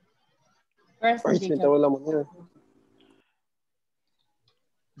 Ay, se me trabó la moneda.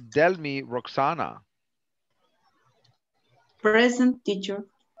 Delmi Roxana. Present, teacher.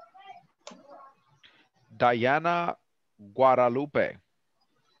 Diana Guadalupe.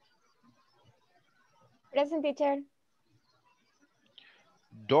 Present, teacher.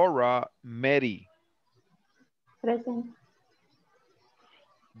 Dora Mary. Present.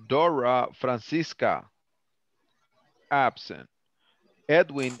 Dora Francisca. Absent.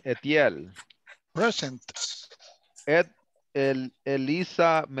 Edwin Etiel. Present.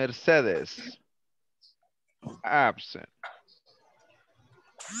 Elisa Mercedes. Absent.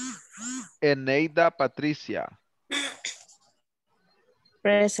 Eneida Patricia.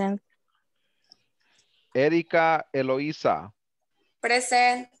 Present. Erika Eloísa.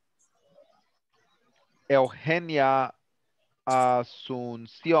 Present. Eugenia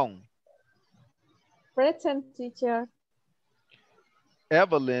Asunción. Present, teacher.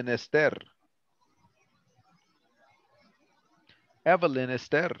 Evelyn Esther. Evelyn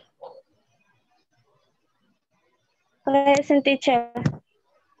Esther. Present, teacher.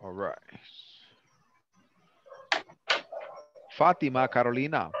 All right. Fátima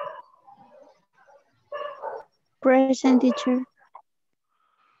Carolina. Present, teacher.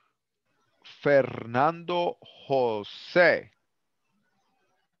 Fernando José.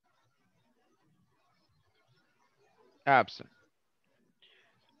 Absent.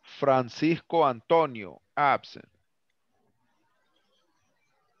 Francisco Antonio. Absent.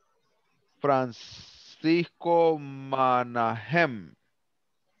 Francisco Manahem.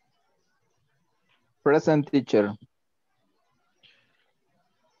 Present, teacher.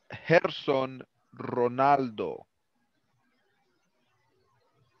 Gerson Ronaldo.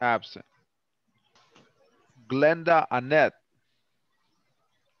 Absent. Glenda Annette.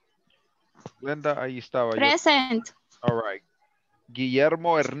 Glenda, ahí estaba yo. Present. All right.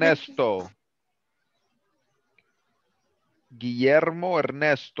 Guillermo Ernesto. Guillermo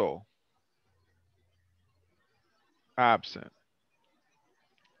Ernesto. Absent.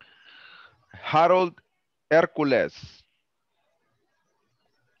 Harold Hércules.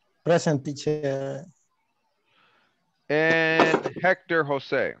 Present, teacher. And Hector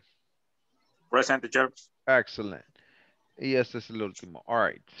Jose. Present, teacher. Excellent. Y este es el último. All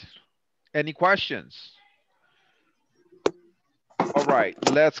right. Any questions? All right,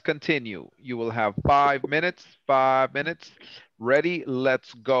 let's continue. You will have 5 minutes, 5 minutes. Ready?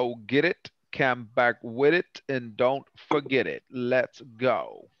 Let's go get it. Come back with it and don't forget it. Let's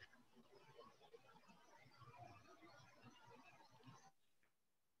go.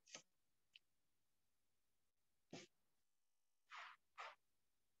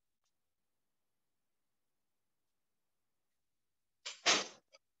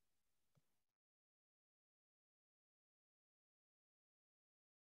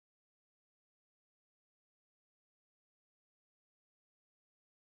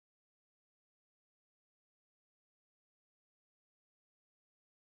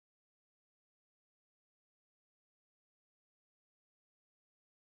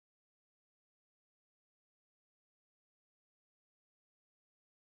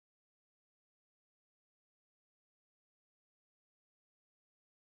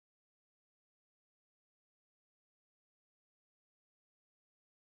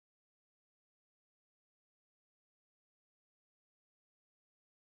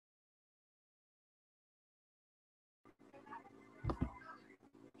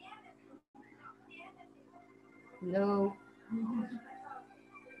 Hello.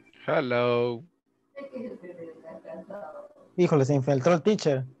 Hello. Híjole, se infiltró el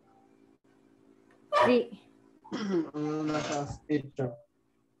teacher. Sí.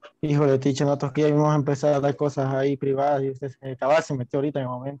 Híjole, teacher, nosotros que ya íbamos a empezar a dar cosas ahí privadas y usted se metió ahorita en el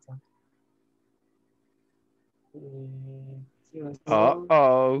momento.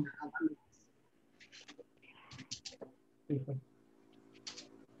 Uh-oh.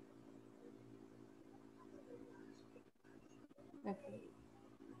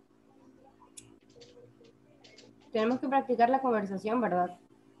 Tenemos que practicar la conversación, ¿verdad?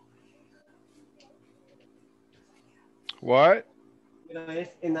 What?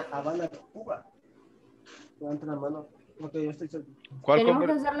 Es en Habana, Cuba. Levanta la mano. Okay, yo estoy ¿Cuál,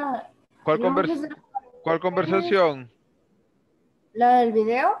 ¿Cuál conversación? ¿La del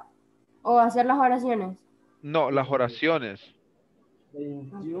video o hacer las oraciones? No, las oraciones.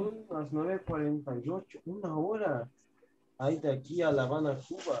 21 más 9:48, 1 hora. Ahí de aquí a La Habana,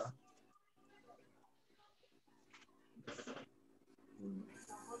 Cuba.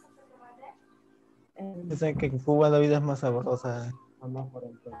 Dicen que en Cuba la vida es más sabrosa. Vamos por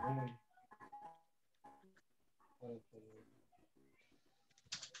el torneo.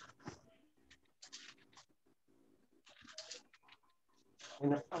 En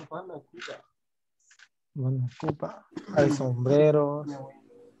La Habana, Cuba. Habana, Cuba. Hay sombreros.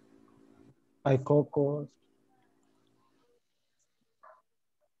 Hay cocos.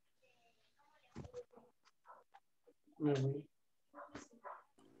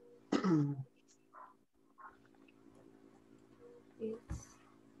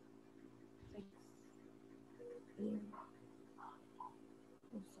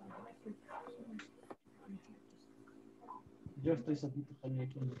 Yo estoy solito también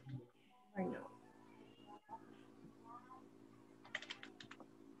aquí.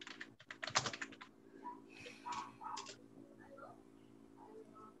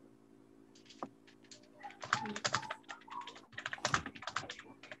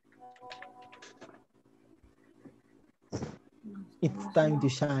 It's time to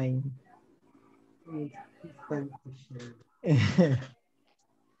shine. It's time to shine.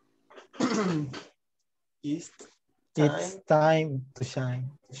 It's time to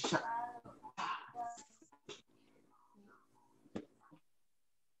shine.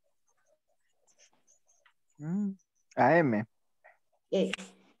 AM.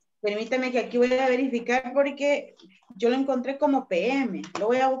 Permítame que aquí voy a verificar porque yo lo encontré como PM. Lo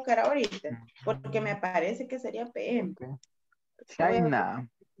voy a buscar ahorita porque me parece que sería PM. Okay. China.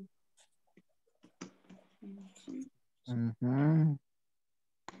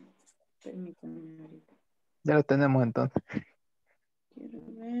 Permítame ahorita. Ya lo tenemos entonces. Quiero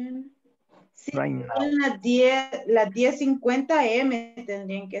ver. Sí, Right now. las 10:50 AM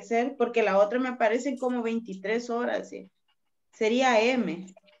tendrían que ser porque la otra me aparece como 23 horas. ¿Sí? Sería AM.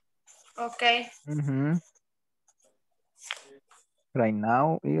 Ok. Right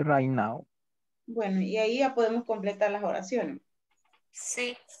now y right now. Bueno, y ahí ya podemos completar las oraciones.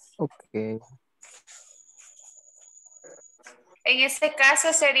 Sí. Ok. En este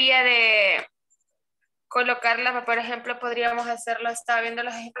caso sería de colocarla, por ejemplo, podríamos hacerlo, estaba viendo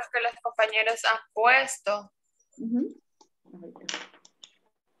los ejemplos que los compañeros han puesto.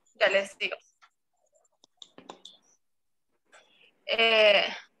 Ya les digo.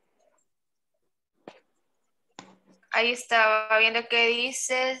 Ahí estaba viendo que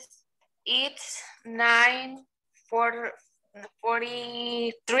dice it's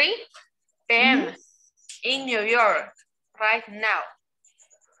 9:43 p.m. in New York right now.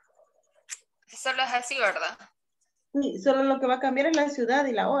 Solo es así, ¿verdad? Sí, solo lo que va a cambiar es la ciudad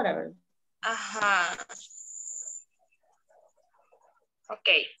y la hora, ¿verdad? Ajá. Ok.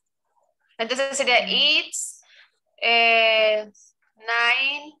 Entonces sería it's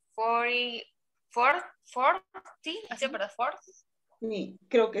 9:40, así, ¿verdad? 40. Sí,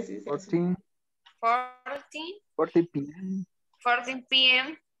 creo que sí. 14, 14 p.m. 14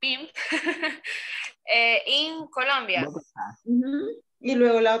 p.m. in Colombia. Y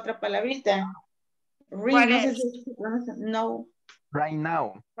luego la otra palabrita. ¿Cuál No sé es? si se pronuncia. No. Right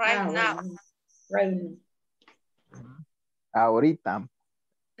now. Right now. Right now. Ahorita.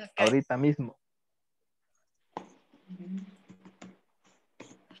 Okay. Ahorita mismo.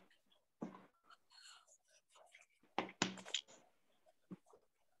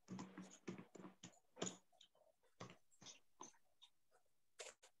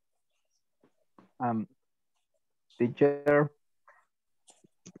 Teacher.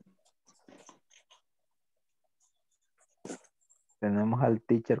 Tenemos al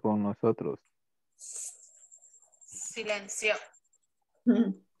teacher con nosotros. Silencio.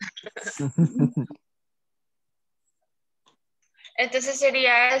 Entonces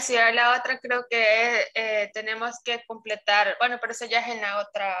sería eso. Y a la otra creo que tenemos que completar, bueno, pero eso ya es en la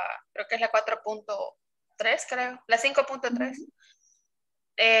otra, creo que es la 4.3, creo, la 5.3,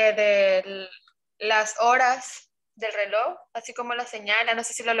 de las horas del reloj, así como la señala, no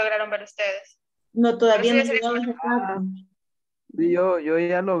sé si lo lograron ver ustedes. No, todavía no Pero he sí, llegado a esa parte. Sí, yo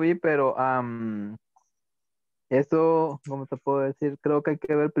ya lo vi, pero eso, ¿cómo te puedo decir? Creo que hay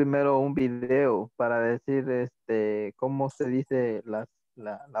que ver primero un video para decir cómo se dice la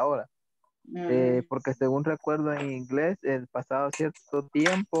hora. Porque según recuerdo en inglés, el pasado cierto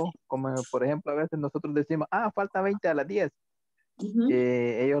tiempo, como por ejemplo a veces nosotros decimos, falta 20 a las 10.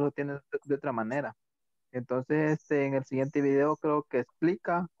 Ellos lo tienen de otra manera. Entonces, en el siguiente video creo que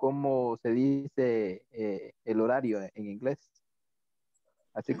explica cómo se dice el horario en inglés.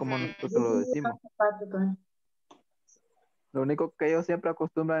 Así como nosotros lo decimos. Lo único que ellos siempre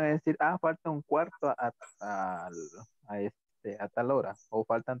acostumbran a decir, falta un cuarto a tal hora. O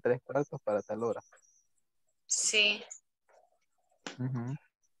faltan 3 cuartos para tal hora. Sí.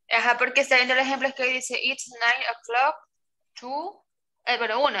 Ajá, porque está viendo el ejemplo que dice, it's 9 o'clock to,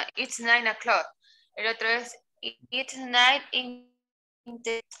 bueno, uno, it's 9 o'clock. El otro es, it's 9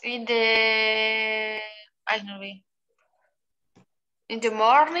 ay, no vi. In the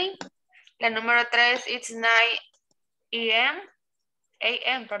morning. La número 3, it's 9 a.m.,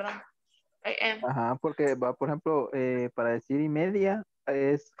 perdón. A.m. Ajá, porque va, por ejemplo, para decir y media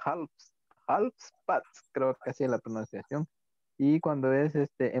es half past, creo que así es la pronunciación. Y cuando es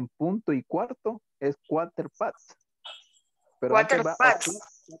en punto y cuarto es quarter past. Pero Quarter antes va past.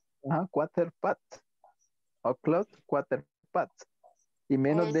 Quarter past. O'clock, quarter past. Y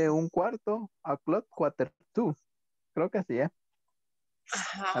menos de un cuarto, o'clock, quarter to. Creo que así es.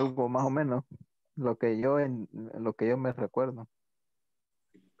 Ajá. Algo más o menos. Lo que yo me recuerdo.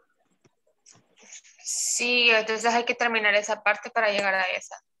 Sí, entonces hay que terminar esa parte para llegar a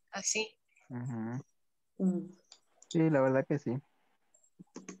esa. Así. Sí, la verdad que sí.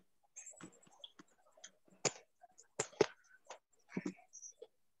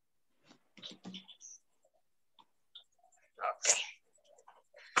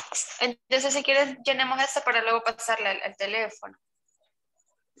 Entonces, si quieres, llenemos esta para luego pasarle al teléfono.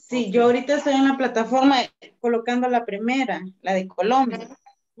 Sí, yo ahorita estoy en la plataforma colocando la primera, la de Colombia.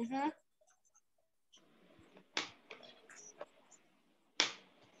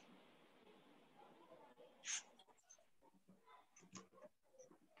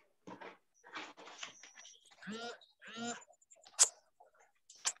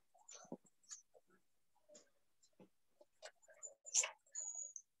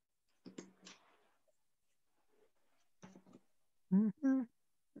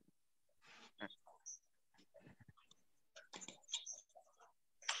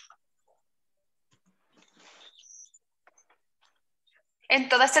 En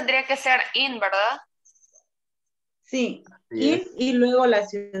todas tendría que ser in, ¿verdad? Sí, in y luego la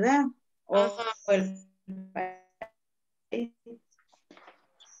ciudad o el país.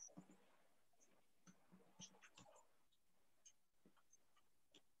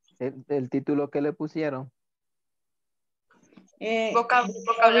 El título que le pusieron.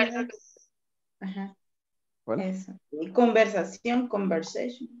 Vocabulario. Ajá. Eso. Y conversación,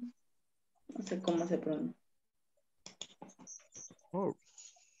 conversation. No sé cómo se pronuncia. Oh.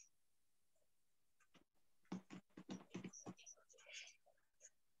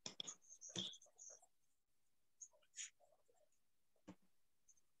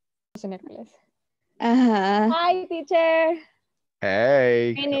 En la clase. Ajá. Hi, teacher.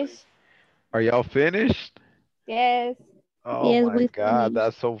 Hey, Finish. are y'all finished? Yes. Oh Yes, my we God, finished.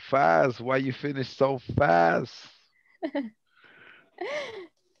 that's so fast. Why you finish so fast?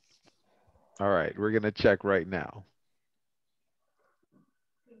 All right, we're gonna check right now.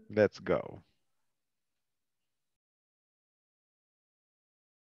 Let's go.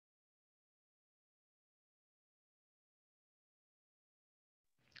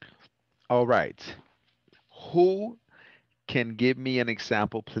 All right. Who can give me an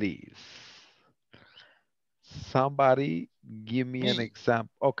example, please? Somebody give me an Me. example.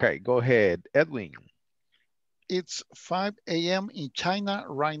 Okay, go ahead. Edwin. It's 5 a.m. in China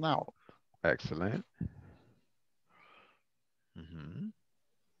right now. Excellent. Mhm.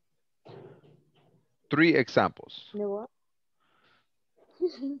 3 examples. The what?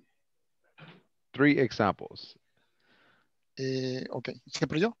 3 examples. Ok,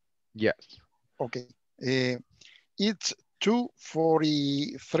 ¿siempre yo? Yes. Ok. It's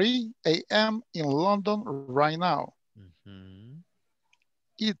 2:43 a.m. in London right now. Mhm.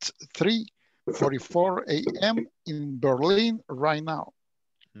 It's 3:44 a.m. in Berlin right now.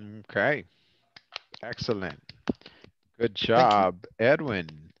 Okay. Excellent. Good Thank you. job,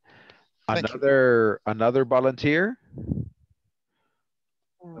 Edwin. Thank you. Another volunteer?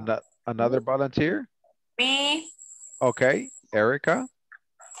 Another volunteer? Me. Okay, Erica,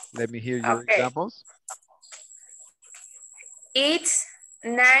 let me hear your Okay. examples. It's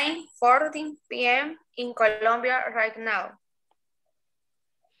 9:14 p.m. in Colombia right now.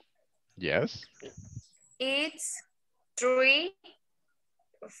 Yes. It's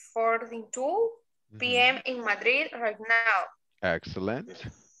 3:42 p.m. in Madrid right now. Excellent.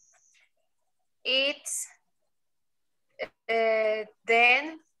 It's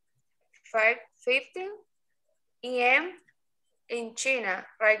then 5:15 a.m. in China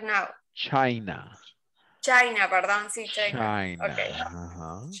right now. China. China, perdón, sí, China. China. Okay.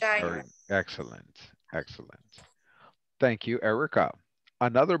 China. Very excellent. Excellent. Thank you, Erica.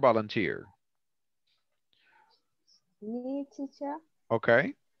 Another volunteer. Me, teacher.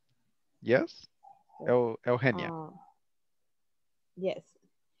 Okay. Yes. Eugenia. Yes.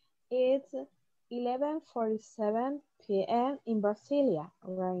 It's 11:47 p.m. in Brasilia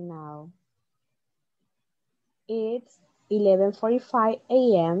right now. It's 11:45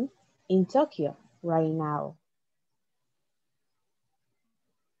 a.m. in Tokyo right now.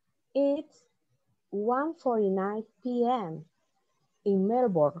 It's 1:49 p.m. in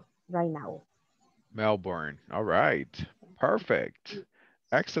Melbourne right now. Melbourne. All right. Perfect.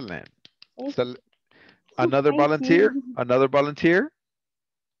 Excellent. Thank So, another Thank volunteer? you. Another volunteer?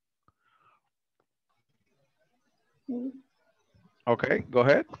 Okay, go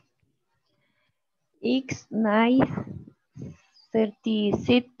ahead. It's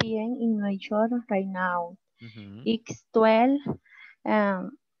 9:36 p.m. in New York right now. It's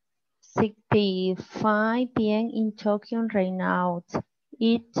 12:65 p.m. in Tokyo right now.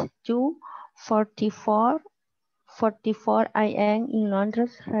 It's 2:44 a.m. in London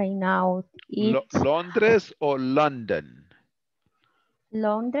right now. It's Londres or London?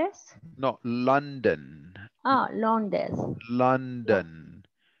 Londres? No, London. Ah, Londres. London.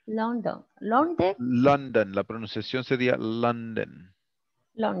 London. London. London. La pronunciación sería London.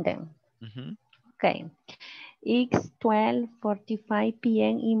 London. Okay. It's 12:45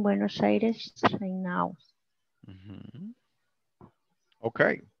 p.m. in Buenos Aires right now.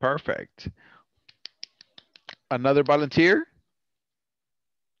 Okay, perfect. Another volunteer?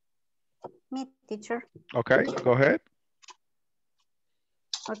 Me, teacher. Okay, go ahead.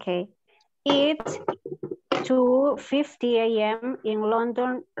 Okay. It's 2:50 a.m. in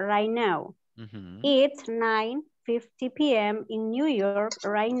London right now. It's 9:50 p.m. in New York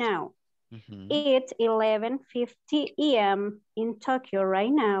right now. It's 11:50 a.m. in Tokyo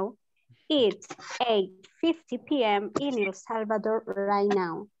right now. It's 8:50 p.m. in El Salvador right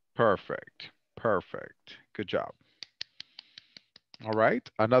now. Perfect. Perfect. Good job. All right.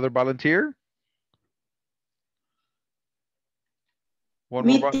 Another volunteer? One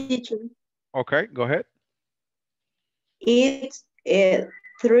Me, more. teacher. Okay, go ahead. It's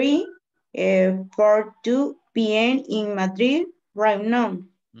 3:42 p.m. in Madrid right now.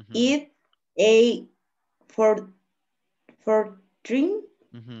 It's 8:43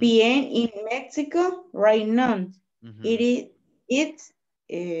 p.m. in Mexico right now. It's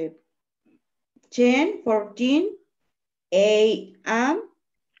 10, 14 a.m.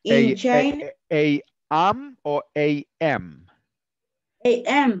 in China. A.m. or A.M.?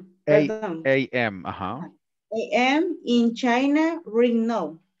 A.m. Perdón. A.M. A.m. in China right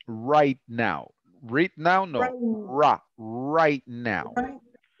now. Right now. Right now? No. Right now.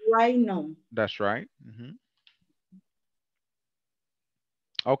 Right now. That's right.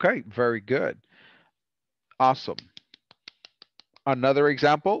 Okay, very good. Awesome. Another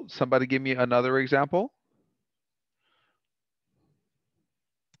example? Somebody give me another example.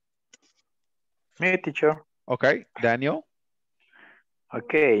 Me, teacher. Okay, Daniel.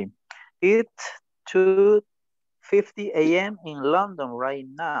 Okay. It's 2:50 a.m. in London right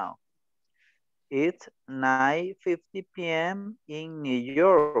now. It's 9:50 p.m. in New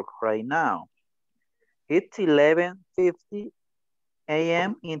York right now. It's 11:50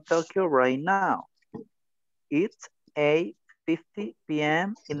 a.m. in Tokyo right now. It's 8:50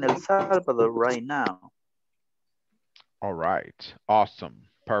 p.m. in El Salvador right now. All right. Awesome.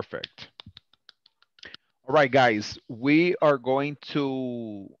 Perfect. All right, guys. We are going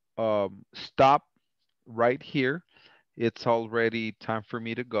to stop right here. It's already time for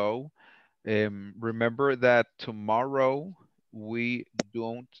me to go. Remember that tomorrow we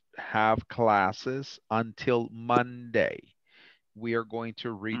don't have classes until Monday. We are going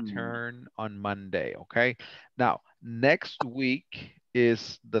to return on Monday, okay? Now, next week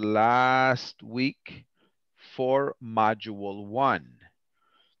is the last week for module 1.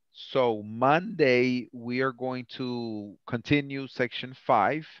 So Monday, we are going to continue section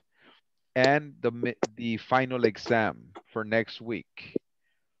 5 and the final exam for next week.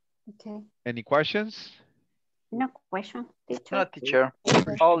 Okay. Any questions? No question, teacher. No, teacher.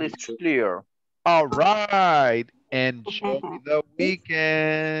 All is clear. All right. Enjoy the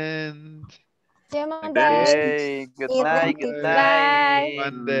weekend. See you Monday. Okay. Good night. Good night.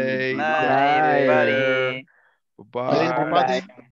 Monday. Night, Take care. everybody. Bye-bye. Everybody.